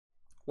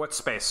What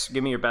space?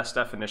 Give me your best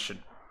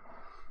definition.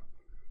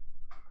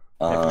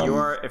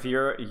 If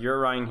you're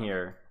Ryan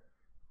here,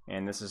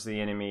 and this is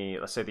the enemy,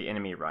 let's say the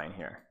enemy Ryan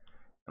here,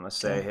 and let's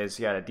say he's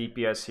got a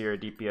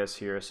DPS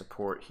here,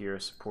 support here,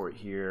 support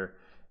here.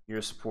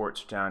 Your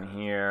support's down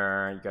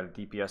here. You got a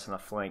DPS on the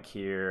flank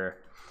here.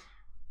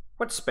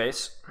 What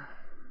space?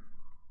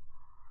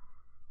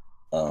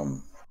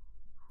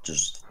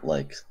 Just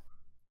like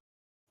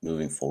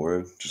moving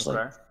forward, just okay.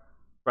 like.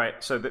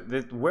 Right. So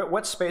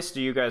what space do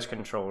you guys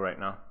control right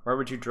now? Where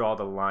would you draw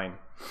the line?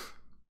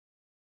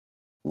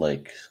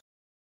 Like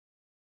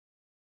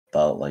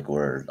about like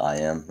where I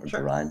am, or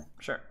sure. Ryan.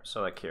 Sure.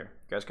 So like here,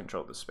 you guys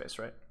control this space,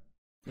 right?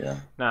 Yeah.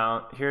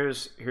 Now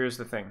here's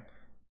the thing.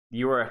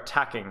 You are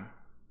attacking.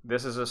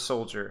 This is a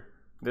soldier.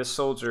 This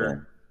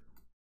soldier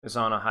is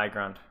on a high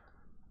ground.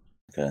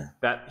 Okay.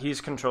 That he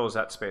controls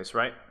that space,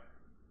 right?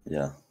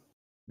 Yeah.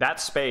 That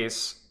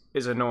space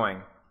is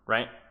annoying,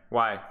 right?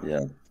 Why?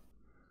 Yeah.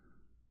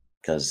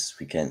 Because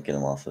we can't get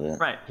him off of it.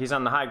 Right. He's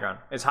on the high ground.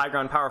 Is high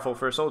ground powerful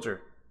for a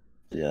soldier?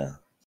 Yeah.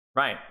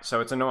 Right.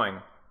 So it's annoying.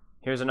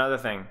 Here's another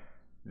thing.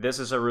 This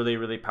is a really,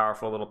 really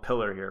powerful little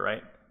pillar here,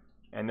 right?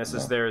 And this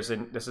is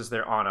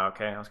their Ana,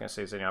 okay? I was going to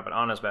say Zinnia, but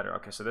Ana's better.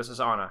 Okay, so this is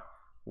Ana.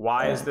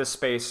 Why is this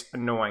space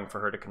annoying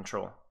for her to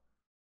control?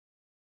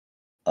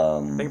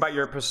 Think about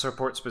your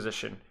support's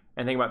position,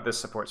 and think about this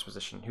support's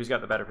position. Who's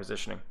got the better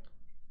positioning?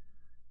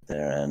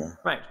 There, Ana.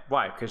 Right.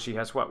 Why? Because she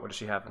has what? What does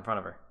she have in front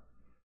of her?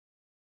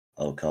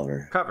 Oh,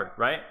 cover. Cover,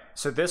 right?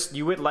 So this,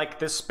 you would like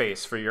this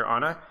space for your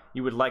Ana.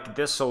 You would like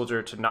this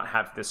soldier to not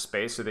have this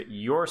space so that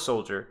your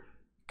soldier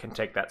can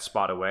take that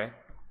spot away.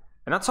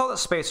 And that's all that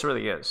space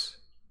really is.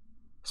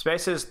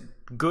 Space is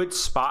good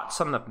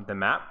spots on the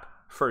map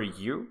for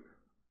you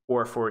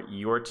or for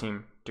your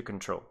team to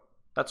control.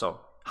 That's all.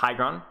 High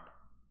ground,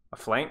 a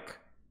flank,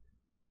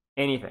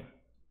 anything.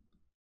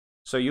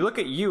 So you look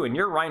at you and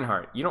you're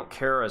Reinhardt. You don't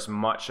care as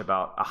much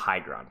about a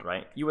high ground,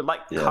 right? You would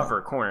like cover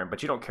corner,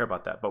 but you don't care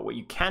about that. But what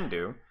you can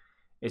do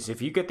is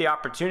if you get the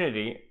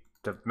opportunity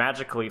to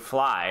magically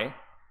fly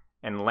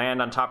and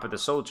land on top of the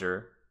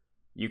soldier,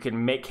 you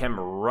can make him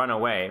run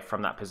away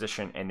from that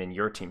position and then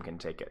your team can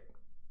take it.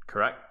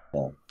 Correct?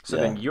 Oh, so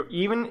then you're,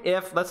 even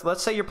if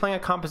let's say you're playing a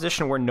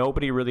composition where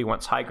nobody really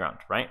wants high ground,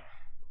 right?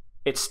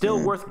 It's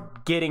still worth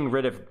getting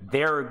rid of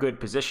their good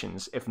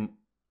positions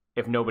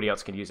if nobody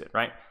else can use it,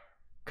 right?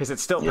 Because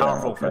it's still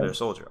powerful for their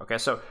soldier. Okay,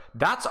 so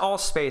that's all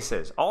space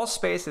is. All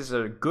space is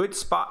a good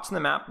spots in the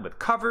map with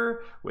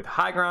cover, with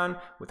high ground,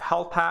 with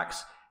health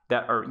packs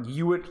that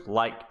you would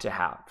like to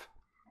have.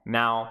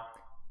 Now,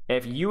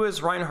 if you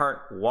as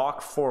Reinhardt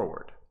walk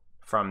forward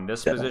from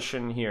this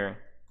position here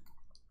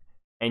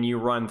and you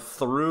run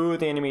through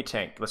the enemy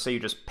tank, let's say you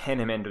just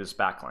pin him into his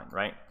backline,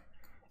 right?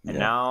 And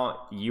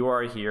now you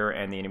are here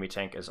and the enemy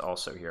tank is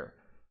also here.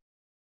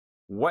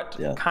 What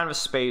kind of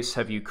space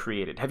have you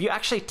created? Have you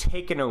actually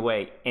taken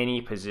away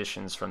any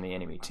positions from the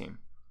enemy team?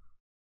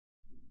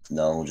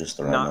 No, just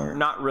the Reinhardt.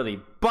 Not really,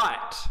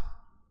 but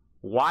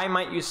why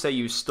might you say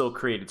you still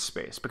created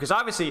space? Because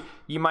obviously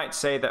you might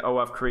say that, oh,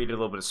 I've created a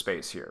little bit of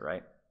space here,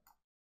 right?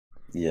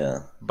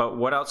 Yeah. But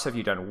what else have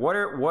you done? What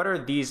are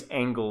these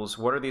angles,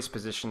 what are these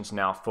positions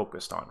now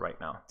focused on right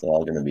now? They're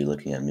all going to be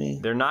looking at me.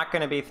 They're not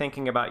going to be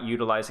thinking about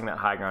utilizing that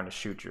high ground to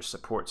shoot your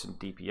supports and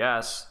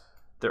DPS.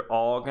 They're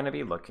all going to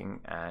be looking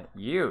at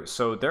you.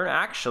 So they're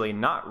actually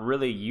not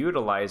really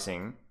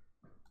utilizing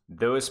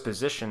those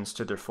positions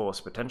to their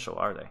fullest potential,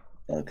 are they?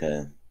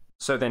 Okay.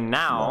 So then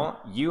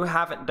now you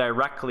haven't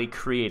directly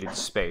created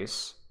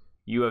space.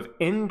 You have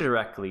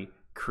indirectly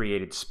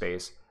created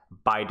space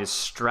by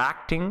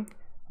distracting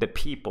the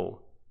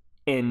people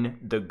in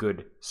the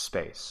good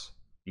space.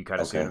 You kind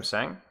of see what I'm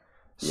saying?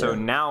 So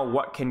now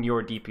what can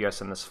your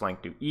DPS on this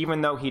flank do?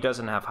 Even though he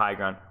doesn't have high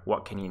ground,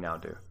 what can he now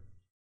do?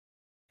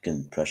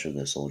 Can pressure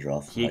the soldier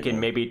off. He can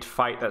maybe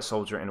fight that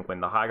soldier and win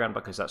the high ground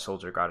because that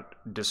soldier got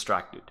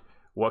distracted.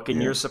 What can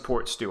your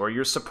supports do? Are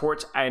your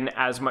supports in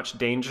as much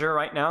danger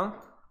right now?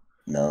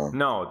 No.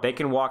 No, they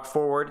can walk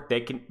forward.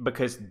 They can,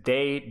 because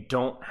they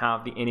don't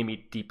have the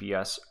enemy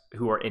DPS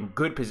who are in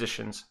good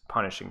positions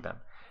punishing them.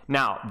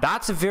 Now,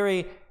 that's a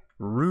very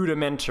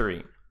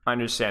rudimentary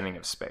understanding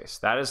of space.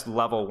 That is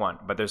level 1,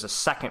 but there's a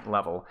second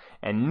level,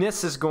 and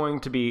this is going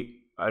to be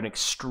an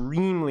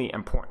extremely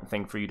important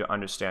thing for you to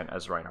understand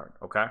as Reinhardt,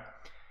 okay?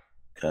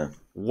 Okay.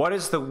 What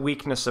is the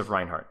weakness of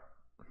Reinhardt?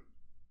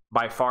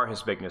 By far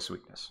his biggest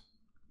weakness.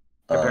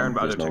 Comparing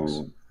to other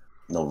things.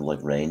 No,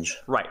 like, range.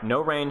 Right,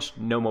 no range,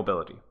 no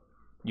mobility.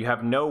 You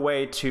have no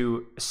way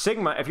to...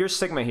 Sigma, if you're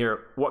Sigma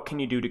here, what can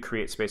you do to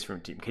create space for your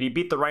team? Can you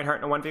beat the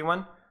Reinhardt in a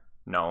 1v1?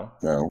 No.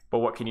 No. But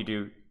what can you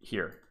do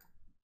here?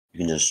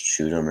 You can just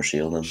shoot him or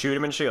shield him. Shoot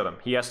him and shield him.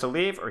 He has to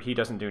leave or he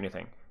doesn't do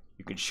anything.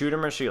 You can shoot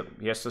him or shield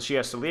him. She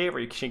has to leave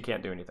or she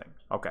can't do anything.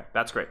 Okay,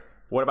 that's great.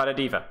 What about a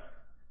Diva?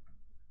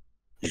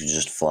 You can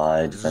just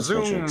fly.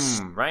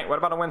 Zoom, right? What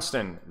about a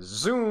Winston?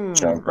 Zoom,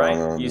 jump right?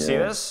 on, you see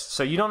this?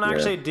 So you don't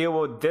actually deal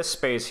with this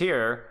space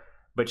here,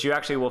 but you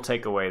actually will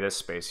take away this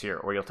space here,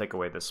 or you'll take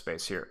away this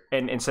space here.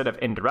 And instead of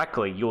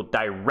indirectly, you'll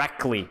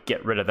directly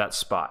get rid of that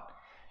spot.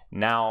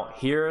 Now,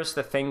 here's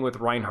the thing with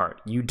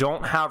Reinhardt. You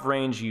don't have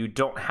range, you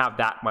don't have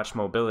that much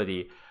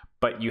mobility,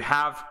 but you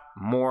have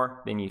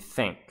more than you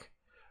think.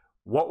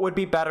 What would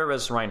be better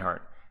as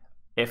Reinhardt?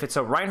 If it's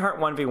a Reinhardt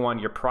 1v1,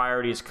 your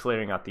priority is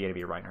clearing out the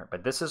enemy Reinhardt.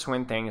 But this is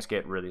when things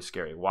get really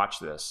scary. Watch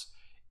this.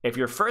 If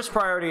your first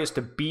priority is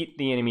to beat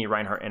the enemy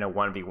Reinhardt in a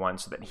 1v1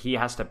 so that he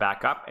has to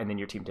back up and then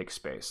your team takes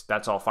space,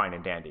 that's all fine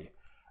and dandy.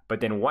 But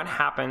then what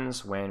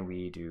happens when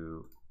we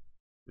do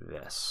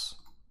this?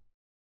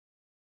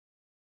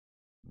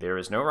 There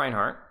is no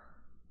Reinhardt.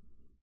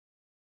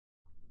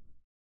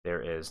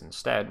 There is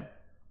instead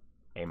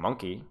a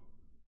monkey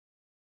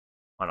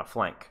on a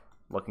flank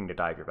looking to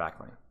dive your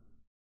backline.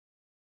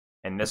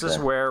 And this is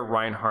where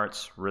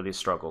Reinhardts really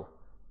struggle,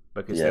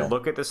 because they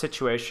look at the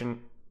situation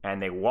and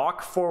they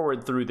walk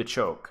forward through the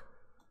choke.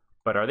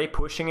 But are they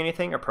pushing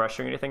anything or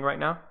pressuring anything right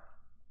now?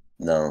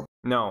 No.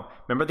 No.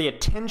 Remember, the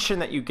attention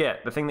that you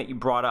get, the thing that you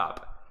brought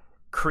up,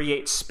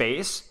 creates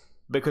space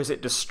because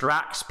it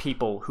distracts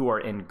people who are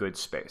in good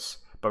space.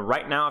 But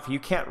right now, if you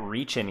can't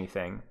reach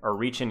anything or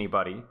reach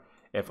anybody,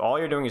 if all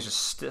you're doing is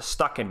just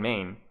stuck in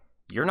main,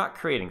 you're not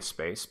creating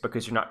space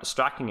because you're not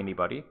distracting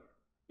anybody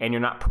and you're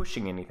not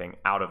pushing anything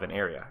out of an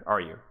area, are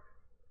you?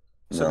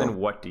 So then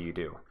what do you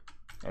do?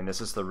 And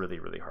this is the really,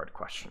 really hard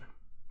question.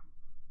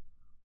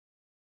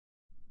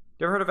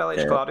 You ever heard of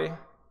LH Cloudy?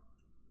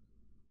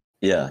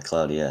 Yeah,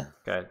 Cloudy, yeah.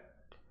 Okay.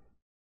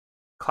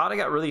 Cloudy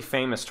got really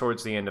famous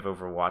towards the end of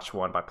Overwatch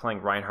 1 by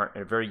playing Reinhardt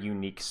in a very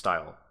unique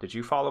style. Did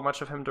you follow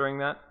much of him during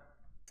that?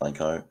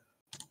 Flankheart.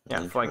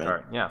 Yeah,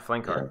 Flankheart. Yeah,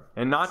 Flankheart.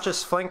 Yeah. And not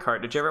just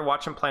Flankheart. Did you ever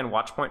watch him play in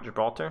Watchpoint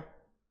Gibraltar?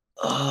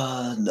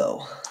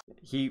 No.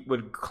 He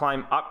would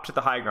climb up to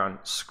the high ground,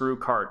 screw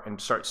cart, and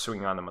start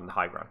swinging on them on the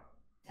high ground.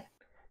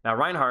 Now,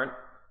 Reinhardt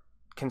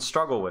can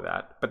struggle with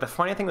that. But the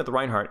funny thing with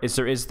Reinhardt is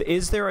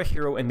there a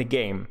hero in the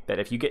game that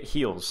if you get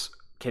heals,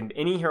 can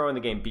any hero in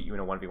the game beat you in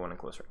a 1v1 in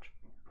close range?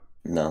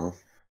 No.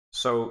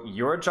 So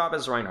your job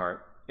as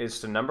Reinhardt is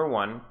to, number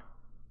one,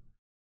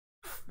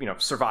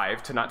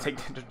 survive, to not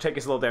take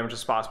as little damage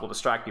as possible,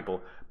 distract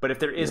people. But if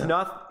there is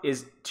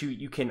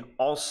you can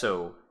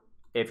also,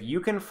 if you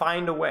can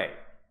find a way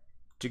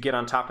to get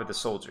on top of the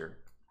soldier,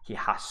 he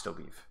has to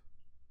leave.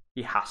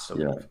 He has to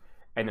leave.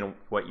 And then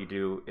what you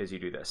do is you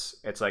do this.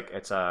 It's like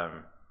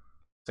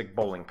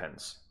bowling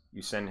pins.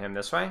 You send him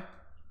this way,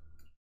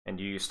 and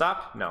do you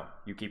stop? No,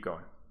 you keep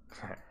going.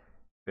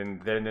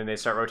 then they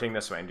start rotating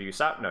this way, and do you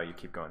stop? No, you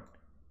keep going.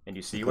 And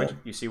you see what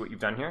you've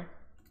done here?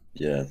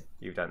 Yeah.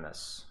 You've done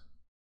this.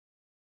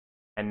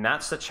 And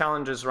that's the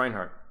challenge as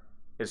Reinhardt,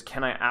 is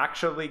can I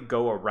actually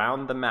go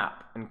around the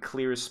map and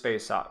clear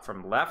space out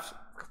from left,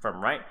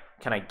 from right?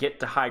 Can I get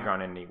to high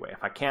ground in any way?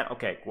 If I can't,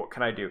 okay, what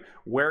can I do?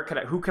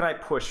 Who can I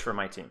push for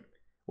my team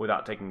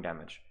without taking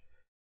damage?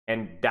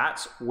 And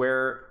that's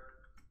where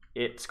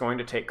it's going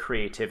to take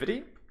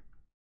creativity.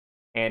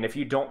 And if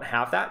you don't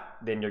have that,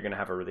 then you're going to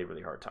have a really,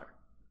 really hard time.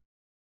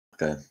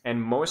 Okay.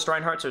 And most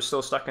Reinhardts are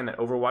still stuck in that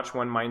Overwatch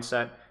 1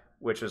 mindset,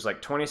 which was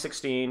like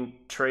 2016,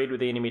 trade with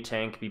the enemy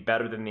tank, be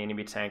better than the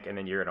enemy tank, and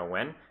then you're going to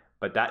win.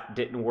 But that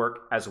didn't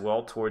work as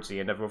well towards the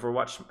end of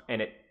Overwatch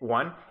and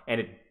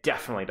it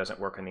definitely doesn't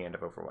work in the end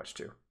of Overwatch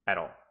 2 at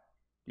all.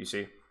 You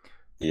see?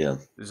 Yeah.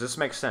 Does this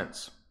make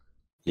sense?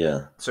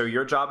 Yeah. So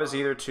your job is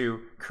either to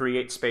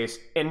create space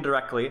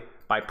indirectly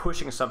by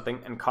pushing something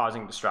and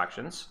causing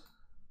distractions,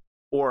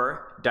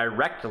 or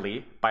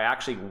directly by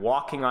actually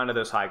walking onto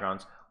those high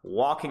grounds,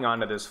 walking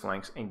onto those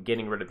flanks, and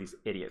getting rid of these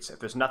idiots. If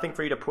there's nothing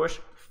for you to push,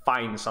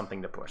 find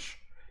something to push.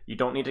 You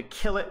don't need to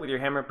kill it with your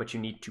hammer, but you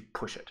need to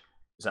push it.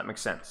 Does that make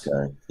sense?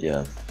 Okay.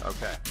 Yeah.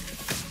 Okay.